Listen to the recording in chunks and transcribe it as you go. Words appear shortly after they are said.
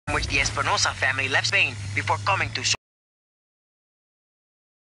the Espinosa family left Spain before coming to shore.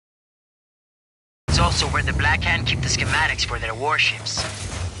 It's also where the Black Hand keep the schematics for their warships.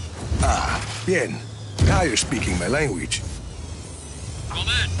 Ah, bien. Now you're speaking my language.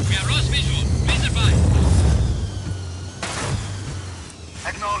 Command, we have lost visual. Please advise.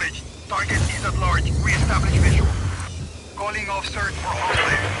 Acknowledged. Target is at large. Re-establish visual. Calling off search for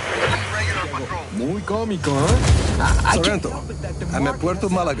hostile. Regular patrol. Muy cómico, ¿eh? Sorrento, I'm at Puerto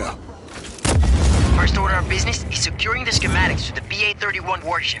Málaga. First order of business is securing the schematics to the BA-31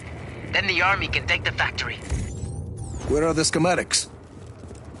 warship. Then the army can take the factory. Where are the schematics?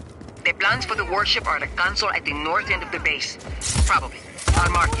 The plans for the warship are at a console at the north end of the base. Probably. I'll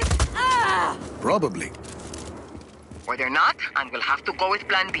mark it. Probably. Or they're not, and we'll have to go with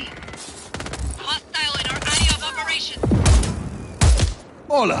plan B. Hostile in our area of operation.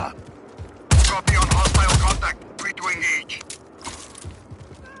 Hola! Copy on hostile contact. Free to engage.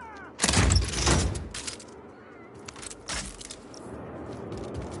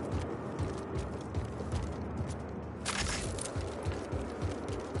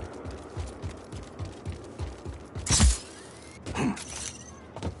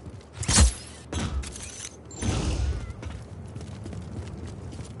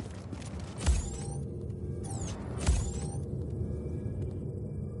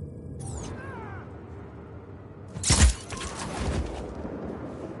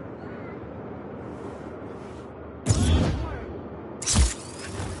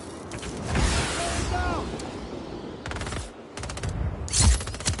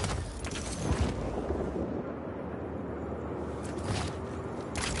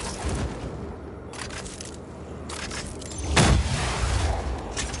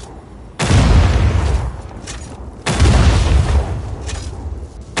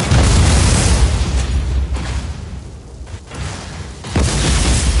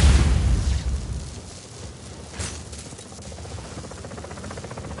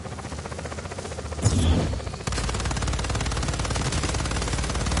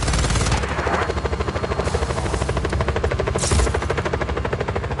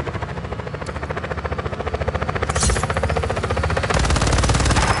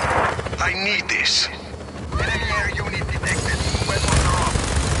 Enemy air unit detected. Weapons are off.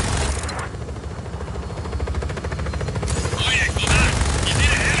 Oye, command, you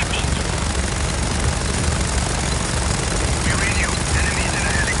need a helicopter. We read you. Enemies in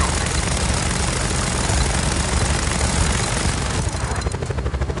a helicopter.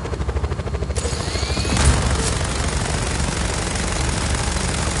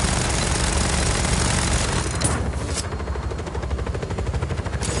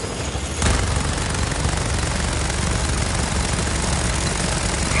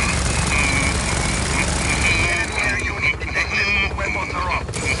 Enemy air unit detected. Weapons are off.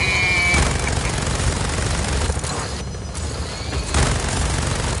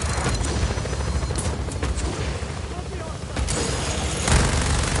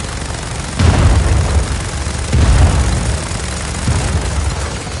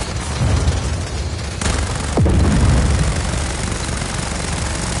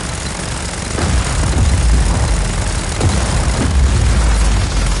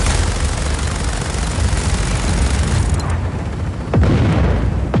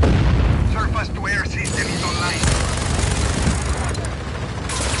 Surface to air system is online.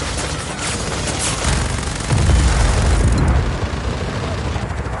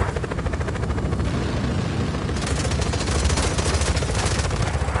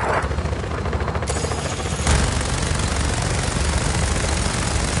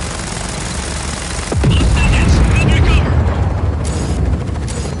 Hostiles, undercover.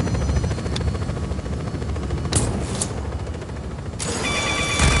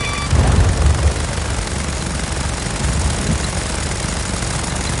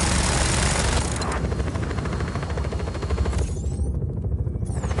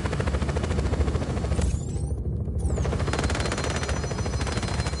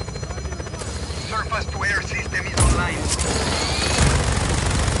 Surface to air system is online.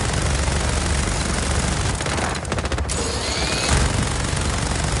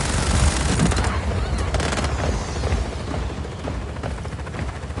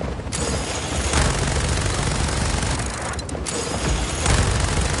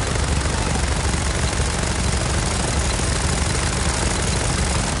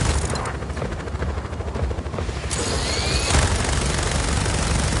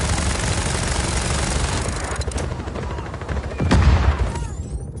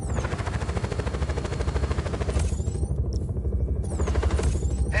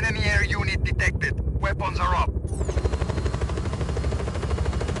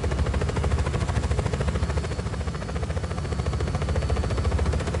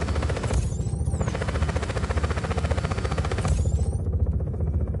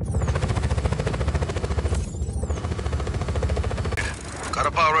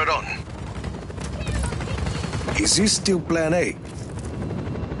 power it on. Is this still plan A?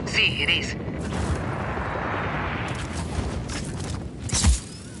 See, it is.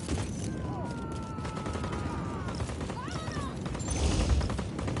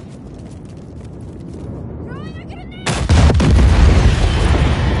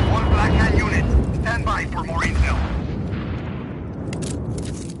 All Black Hand units, stand by for more intel.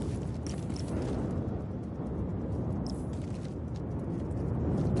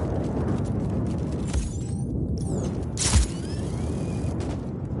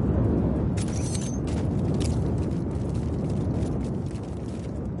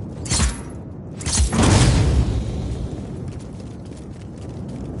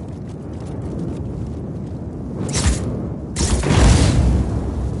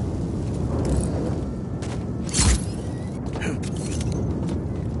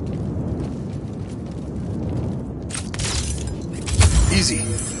 Easy.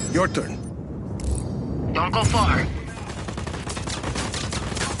 Your turn. Don't go far.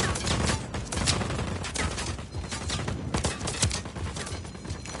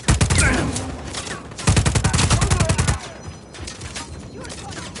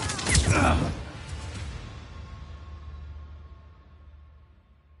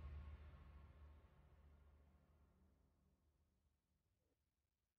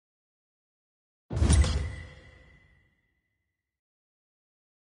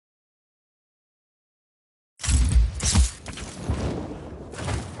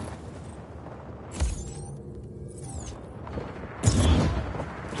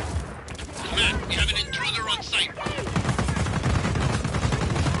 Command, we have an intruder on site.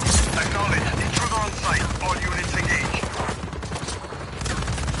 Acknowledged.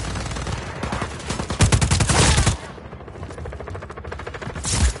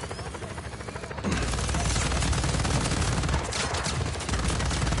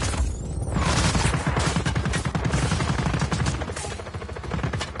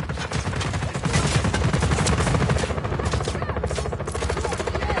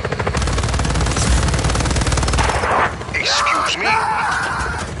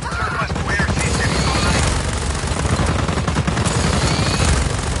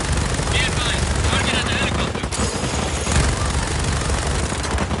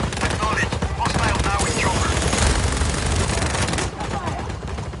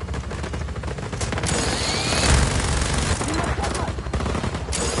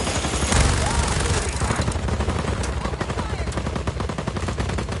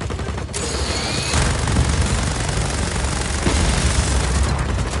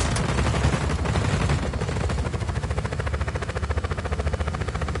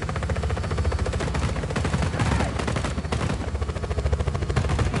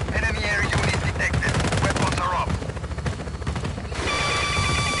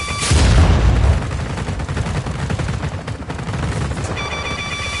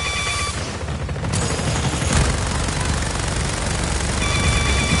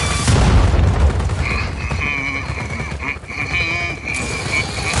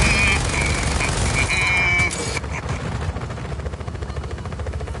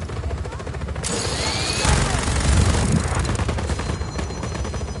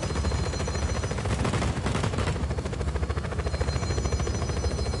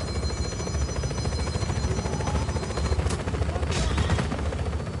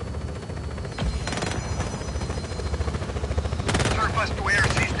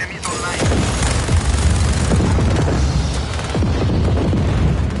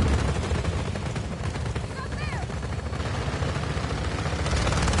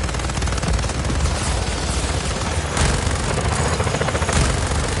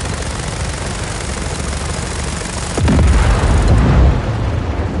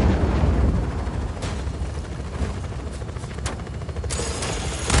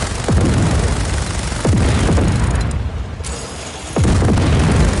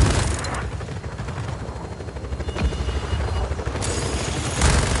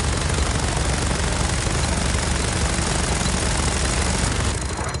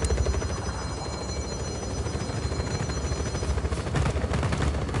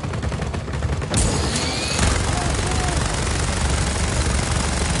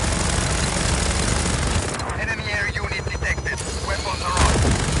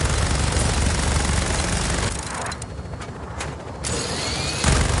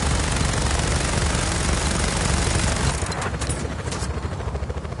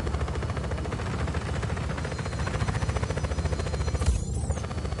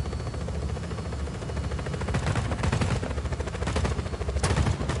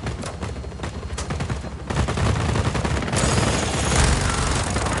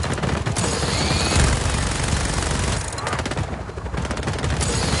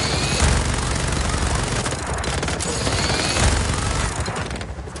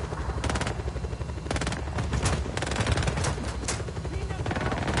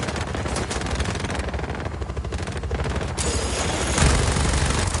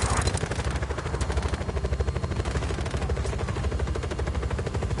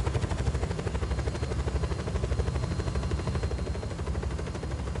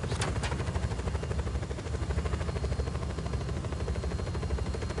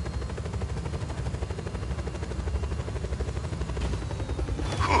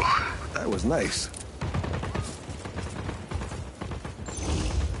 was nice.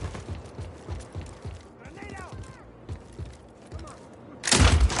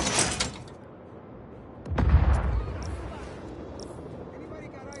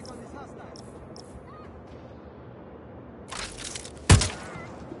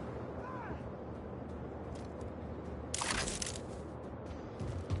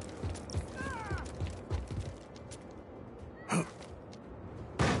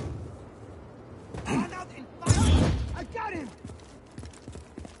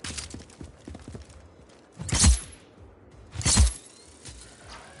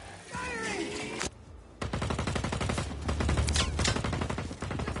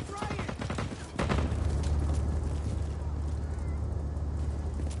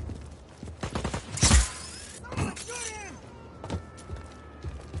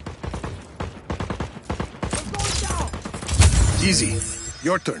 Easy.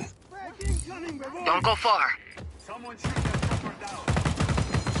 Your turn. Don't go far. Someone shoot that chopper down.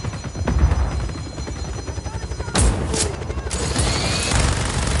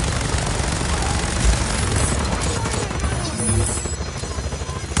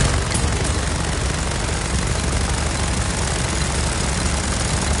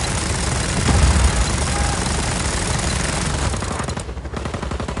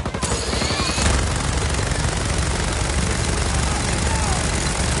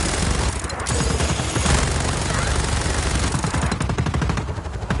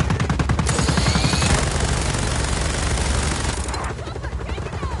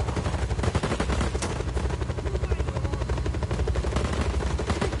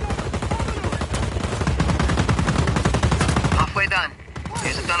 Done.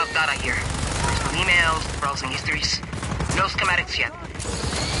 There's a ton of data here. Personal emails, browsing histories. No schematics yet.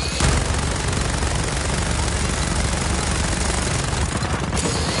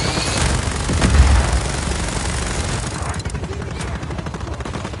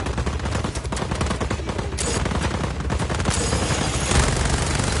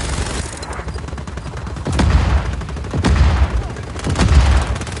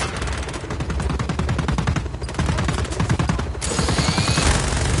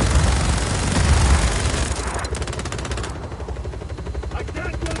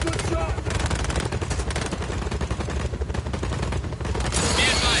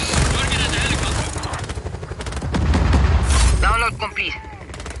 Download complete.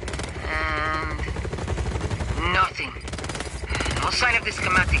 And nothing. No sign of the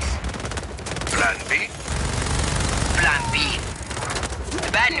schematics. Plan B? Plan B.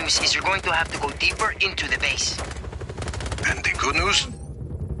 The bad news is you're going to have to go deeper into the base. And the good news?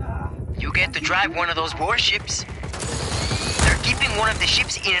 You get to drive one of those warships. They're keeping one of the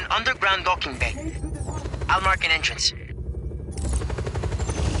ships in an underground docking bay. I'll mark an entrance.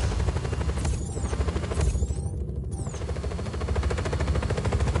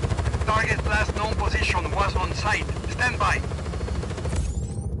 Target's last known position was on site. Stand by.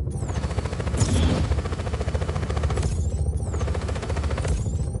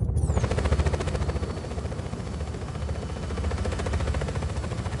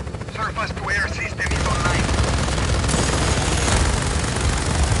 Surface-to-air system is online.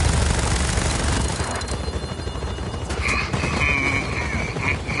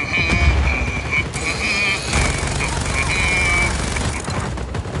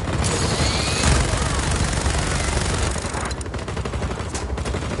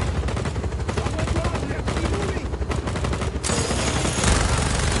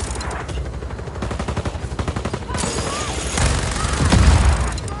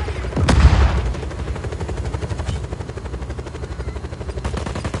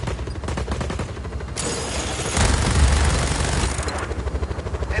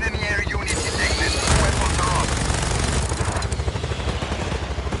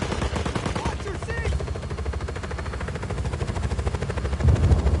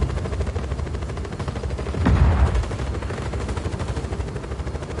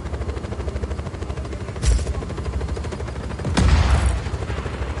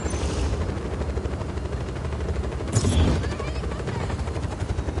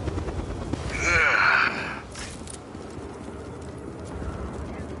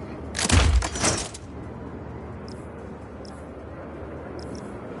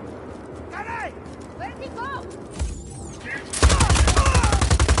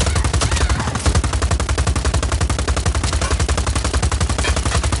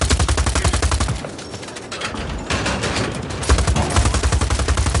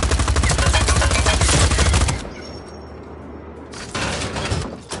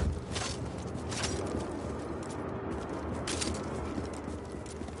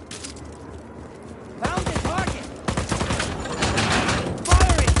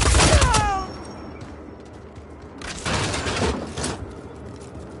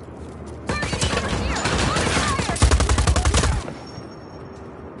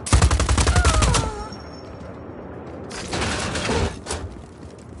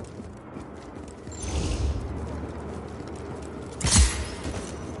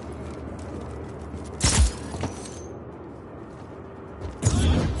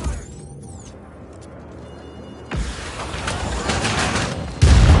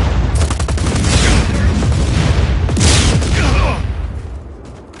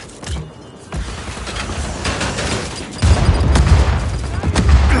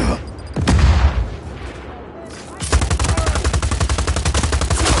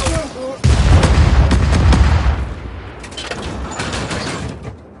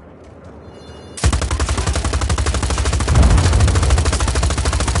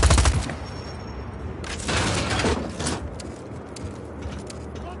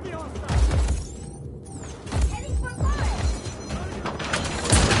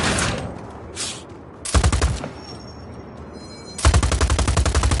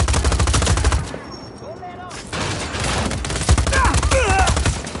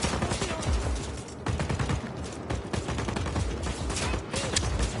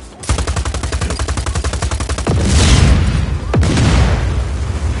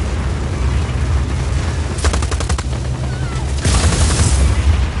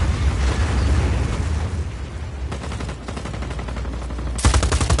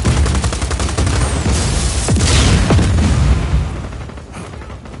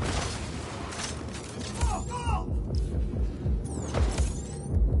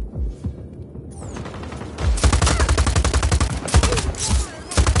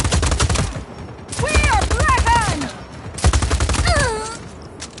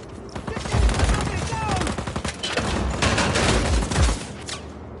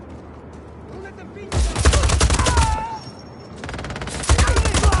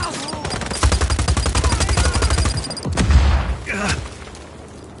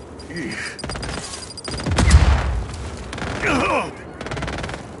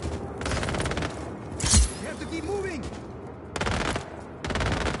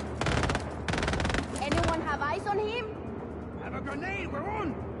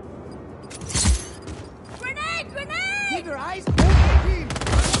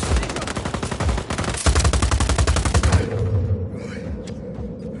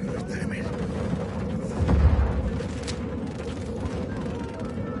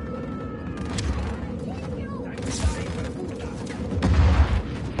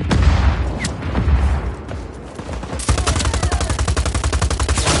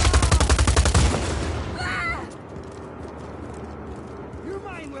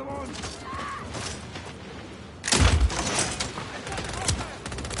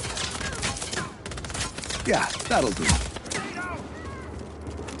 Yeah, that'll do.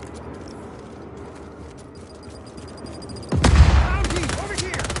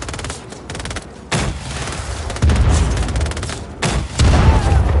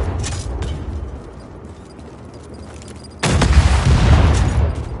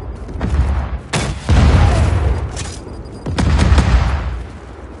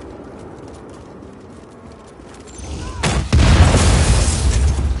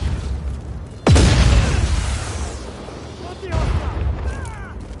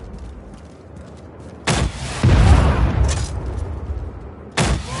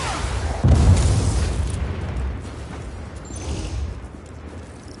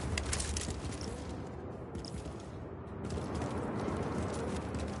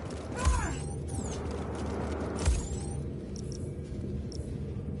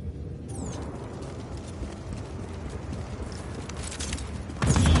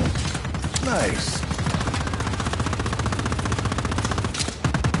 Nice.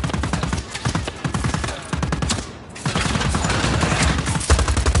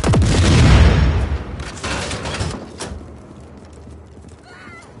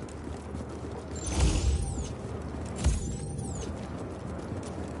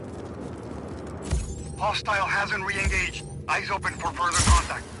 Hostile hasn't re-engaged. Eyes open for further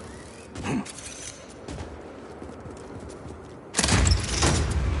contact.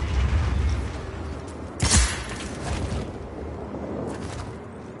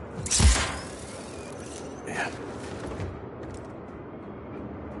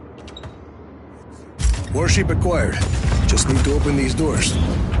 Warship acquired. Just need to open these doors.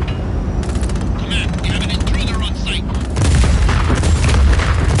 Command, we have an intruder on site.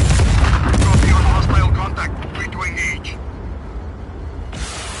 Copy on hostile contact. Free to engage.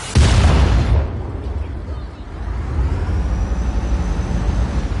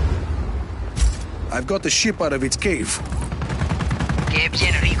 I've got the ship out of its cave. Que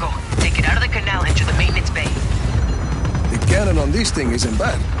bien, Rico. Take it out of the canal into the maintenance bay. The cannon on this thing isn't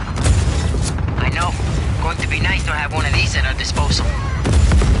bad. I know. Going to be nice to have one of these at our disposal.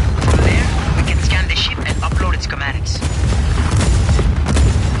 From there, we can scan the ship and upload its schematics.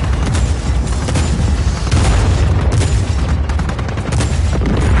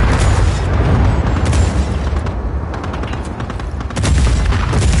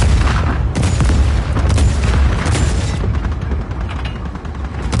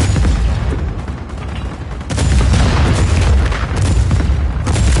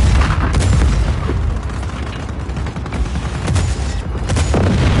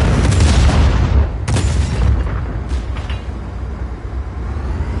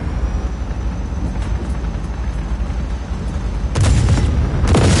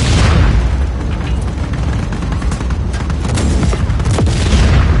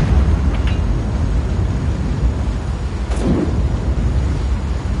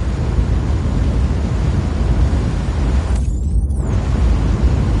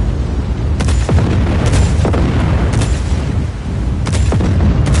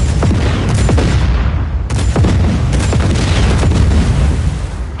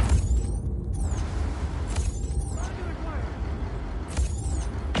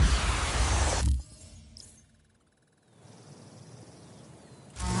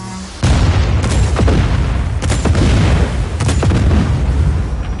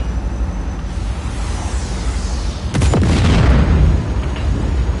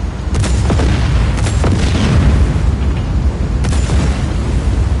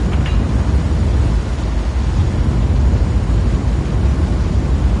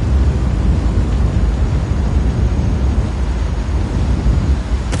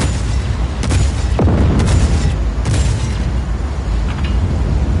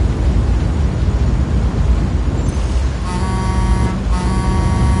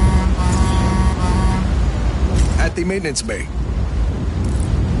 The maintenance bay.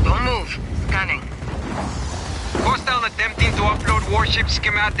 Don't move. Scanning. Hostile attempting to upload warship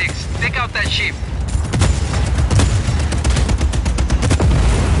schematics. Take out that ship.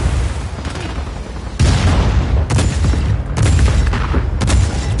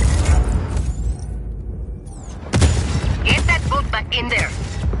 Get that boat back in there.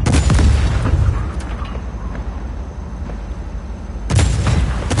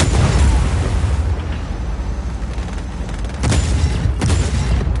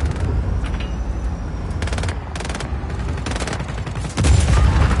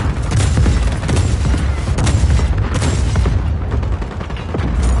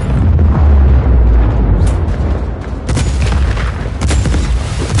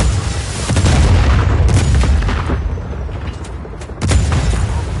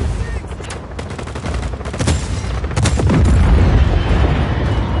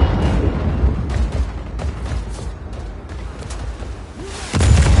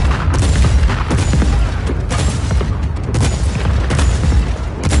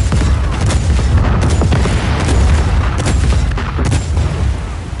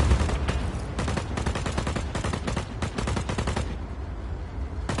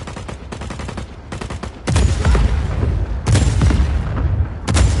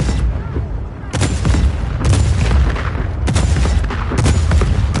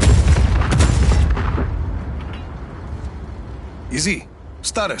 Easy.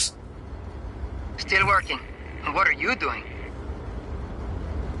 Status. Still working. What are you doing?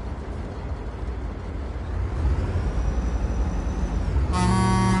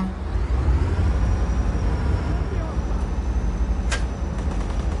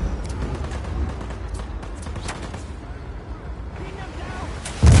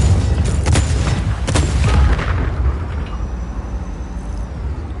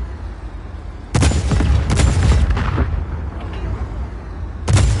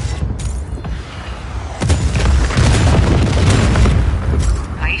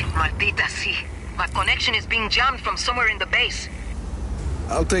 My connection is being jammed from somewhere in the base.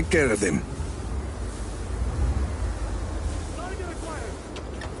 I'll take care of them.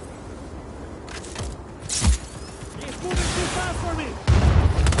 He's moving too fast for me!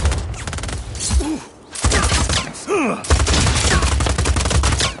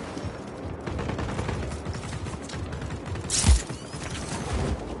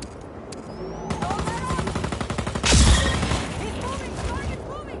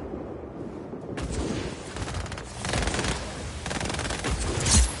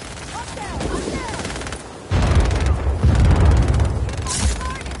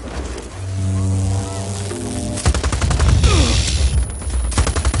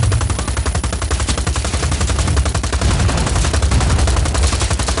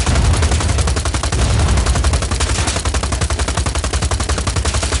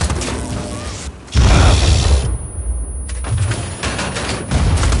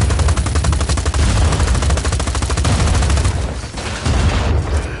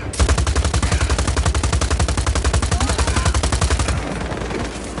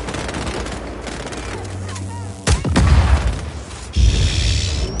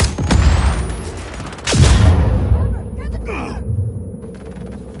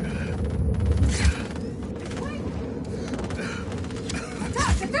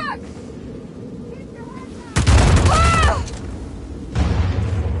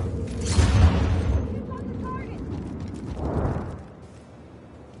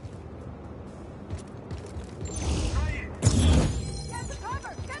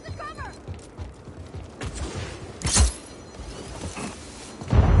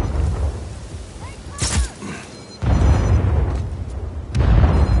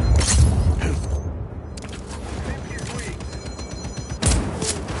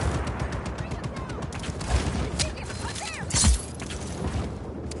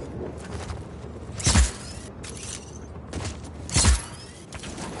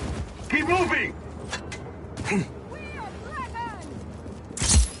 Keep moving!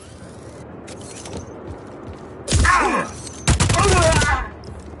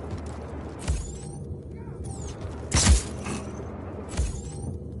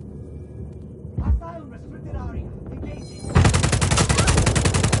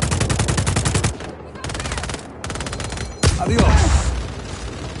 Adios.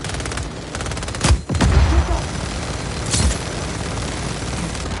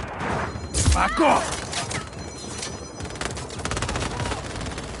 Back off!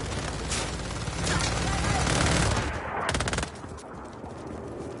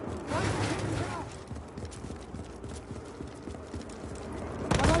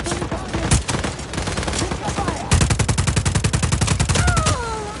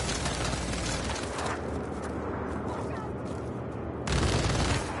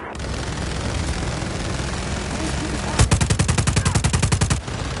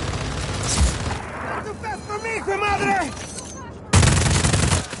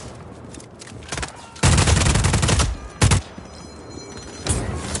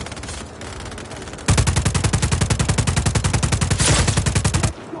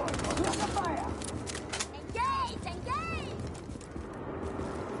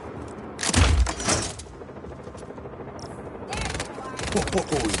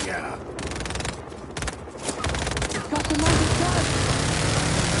 Oh, yeah.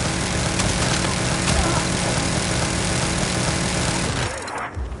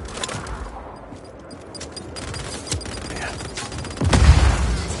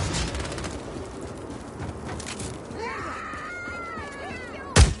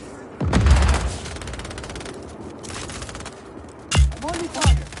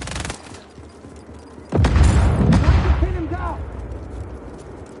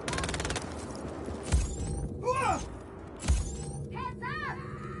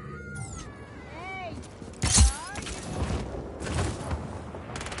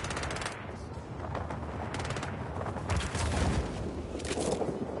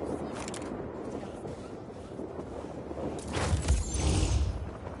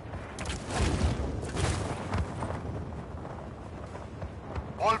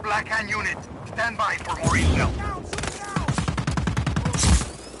 Stand by for more intel. Down, shoot down!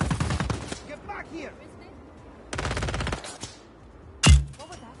 Get back here! What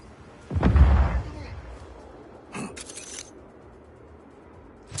was that?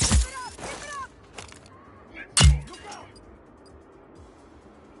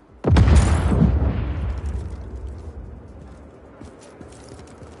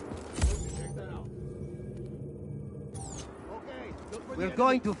 We're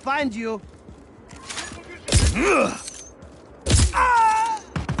going to find you.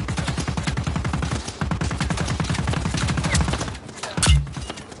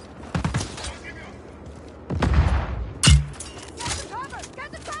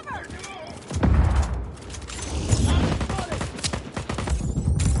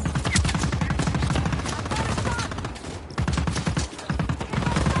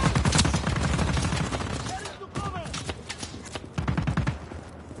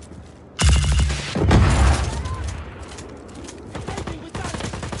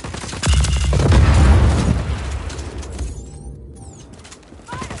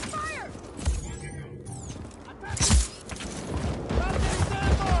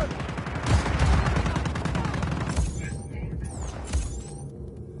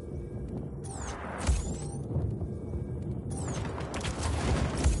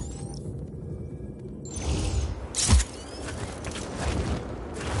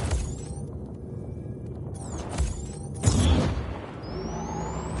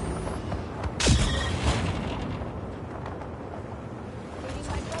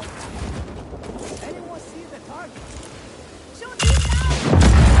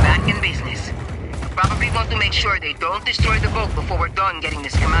 Back in business. Probably want to make sure they don't destroy the boat before we're done getting the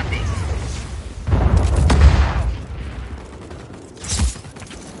schematics.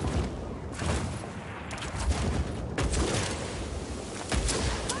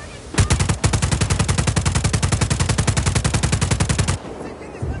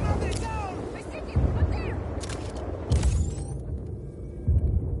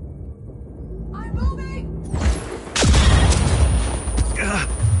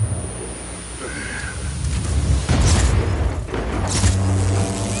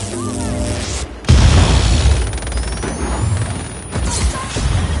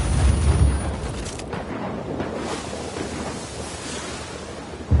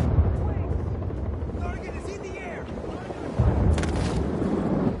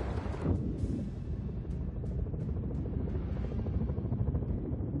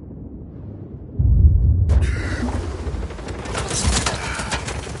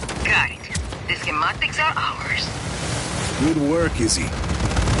 Got it. The schematics are ours. Good work, Izzy.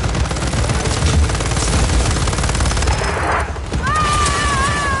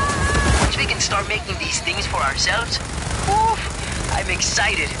 Once we can start making these things for ourselves, oof, I'm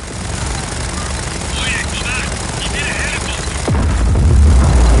excited. Oye, Kodak, y tiene helicóptero.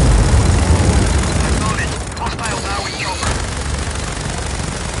 Acknowledged. Hostile now in cover.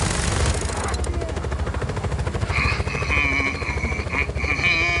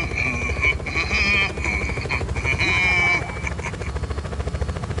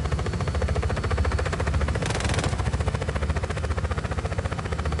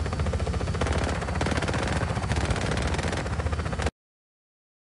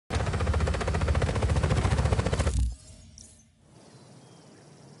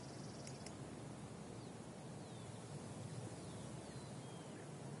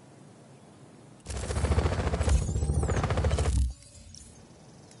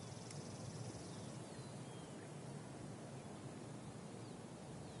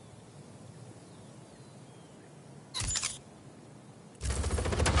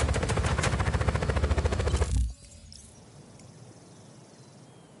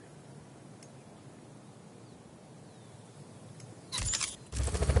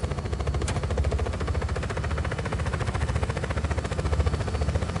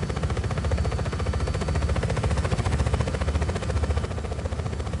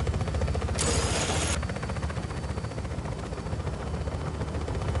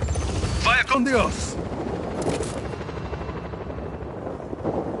 Con Dios.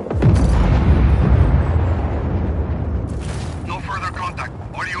 No further contact.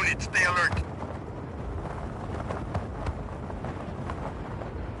 All units, stay alert.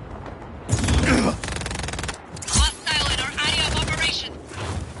 Hostile in our area of operation.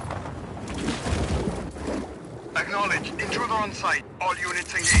 Acknowledged. Intruder on site. All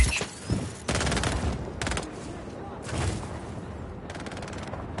units engaged.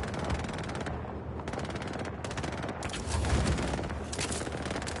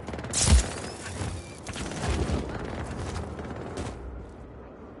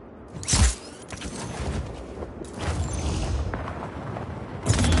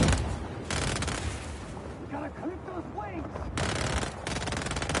 Clip those wings!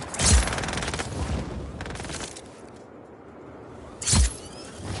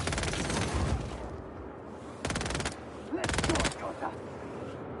 Let's go, Jota!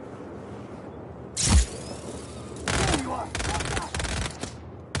 There you are! Jota!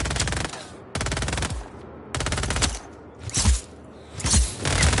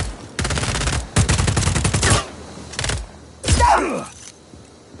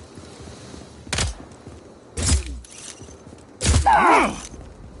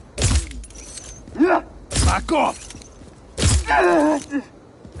 Back off!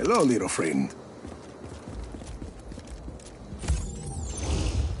 Hello, little friend.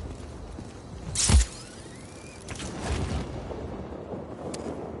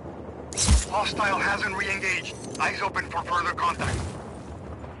 Hostile hasn't re-engaged. Eyes open for further contact.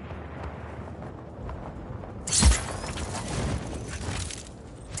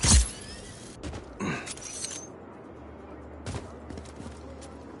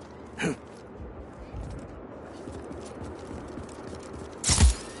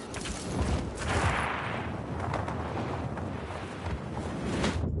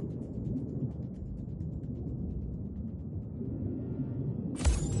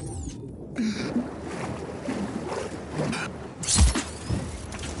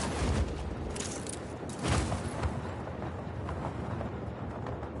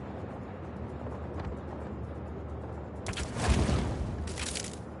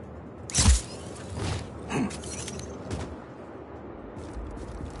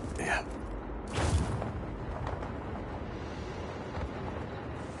 Yeah.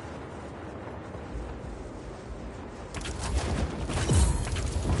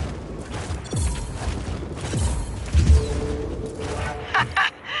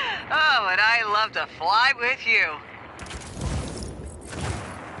 Oh, and I love to fly with you.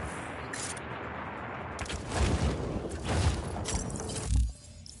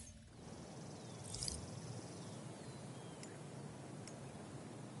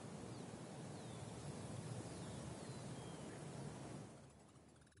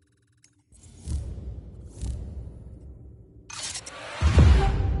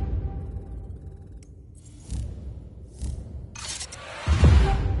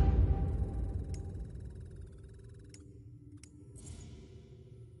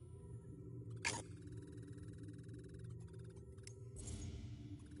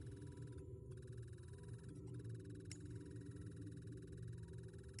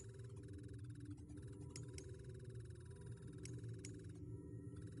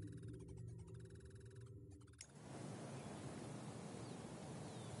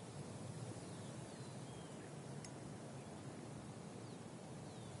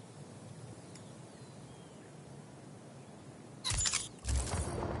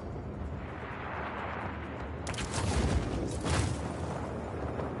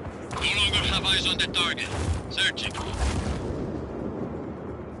 No longer have eyes on the target. Searching.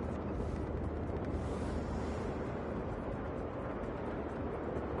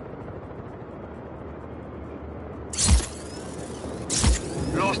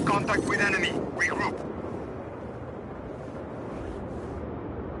 Lost contact with enemy. Regroup.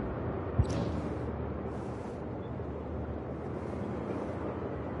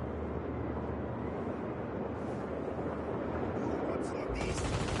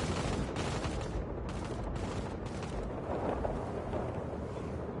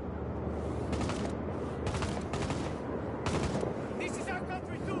 This is our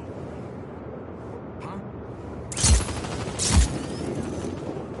country too!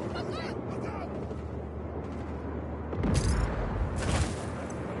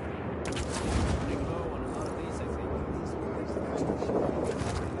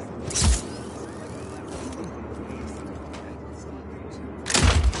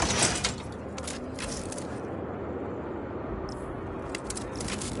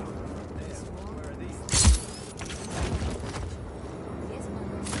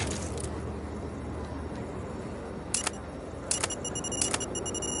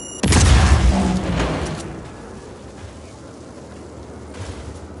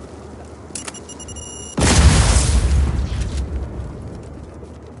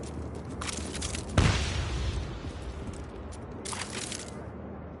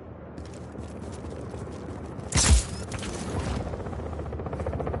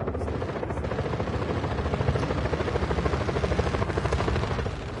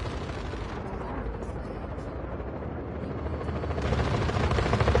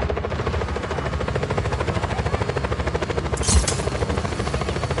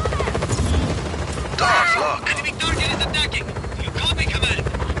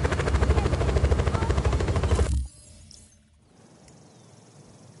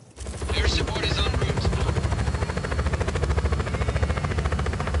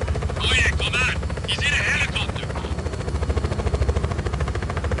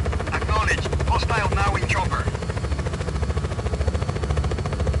 Hostile now in chopper.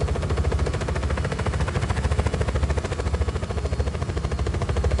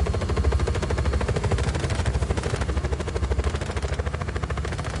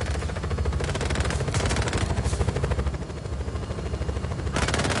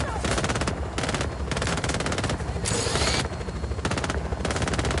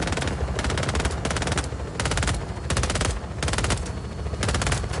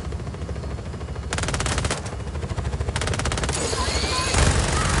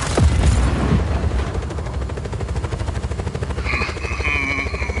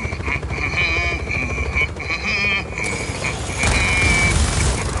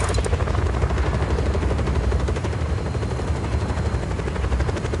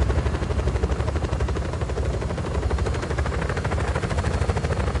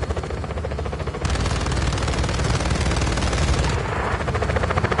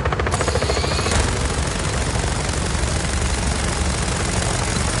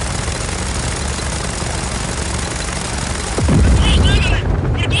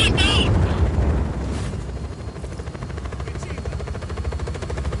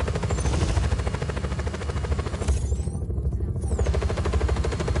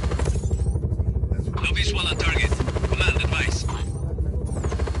 No visual on target. Command, advice.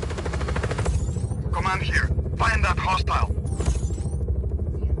 Command here. Find that hostile.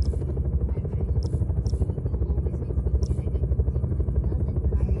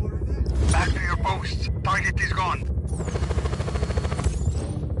 Back to your posts. Target is gone.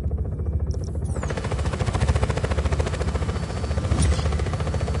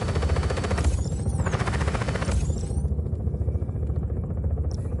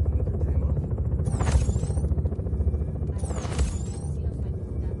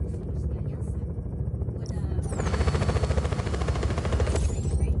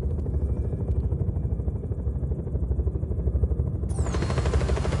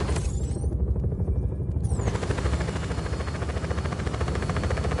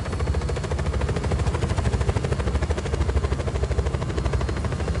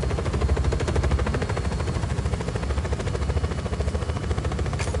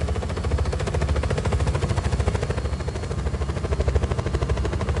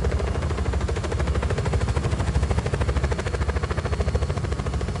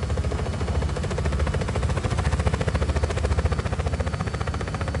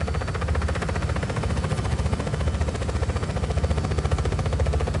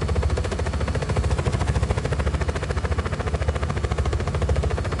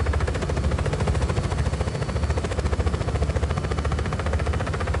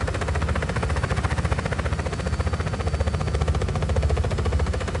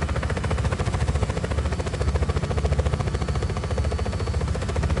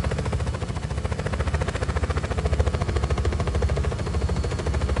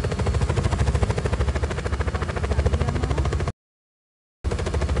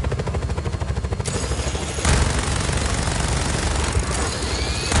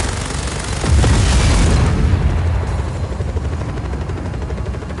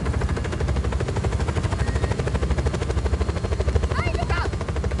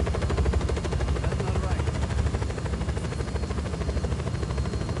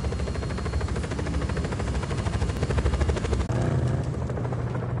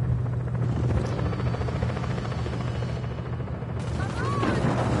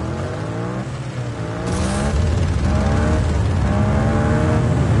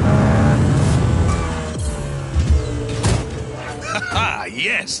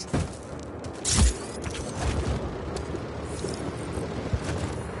 Yes!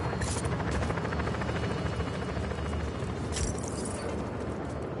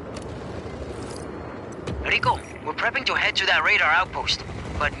 Rico, we're prepping to head to that radar outpost.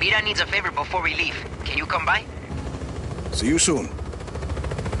 But Mira needs a favor before we leave. Can you come by? See you soon.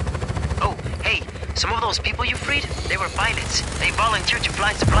 Oh, hey, some of those people you freed, they were pilots. They volunteered to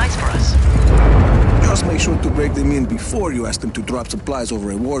fly supplies for us. Just make sure to break them in before you ask them to drop supplies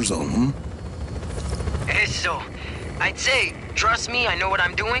over a war zone, hmm? So, I'd say, trust me, I know what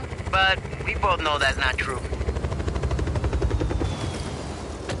I'm doing, but we both know that's not true.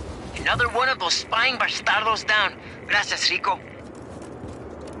 Another one of those spying bastardos down. Gracias, Rico.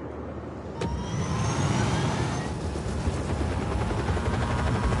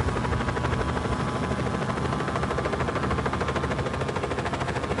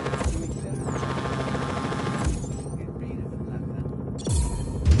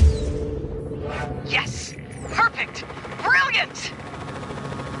 Yes! Perfect! Brilliant!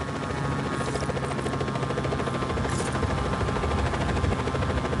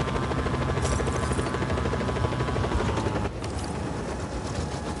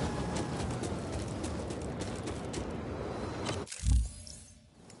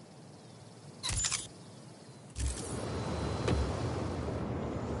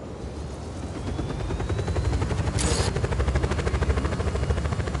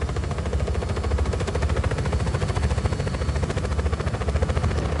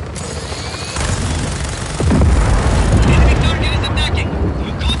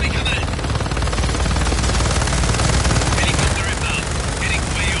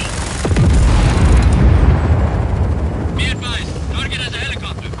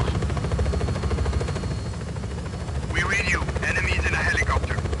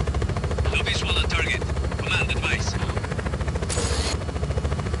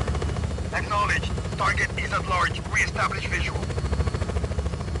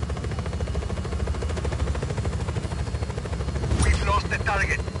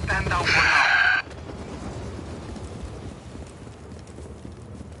 Stand down for now.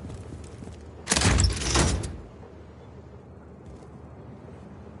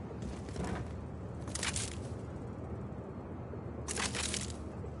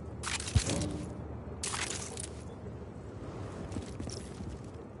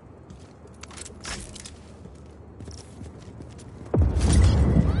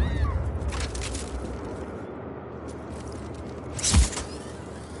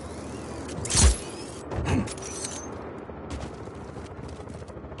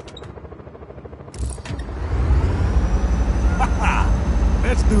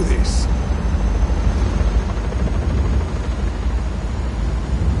 Let's do this.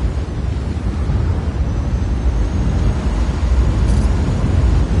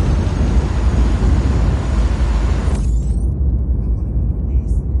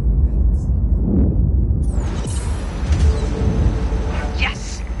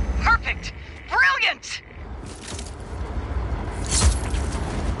 Yes! Perfect! Brilliant!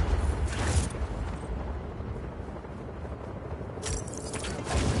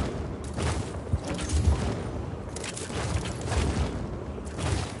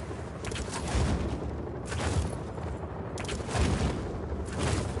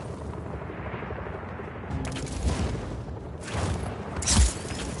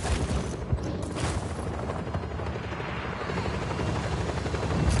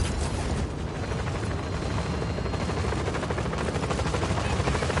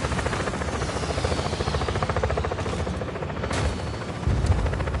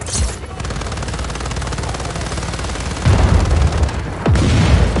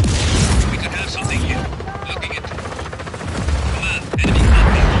 We could have something here. Looking it. Command, enemy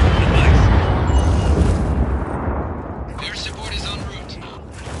contact. Advise. Air support is en route.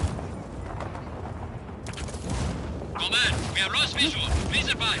 Command, we have lost visual. Please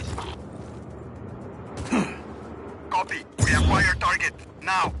advise. Copy. We acquire target.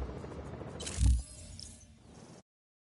 Now.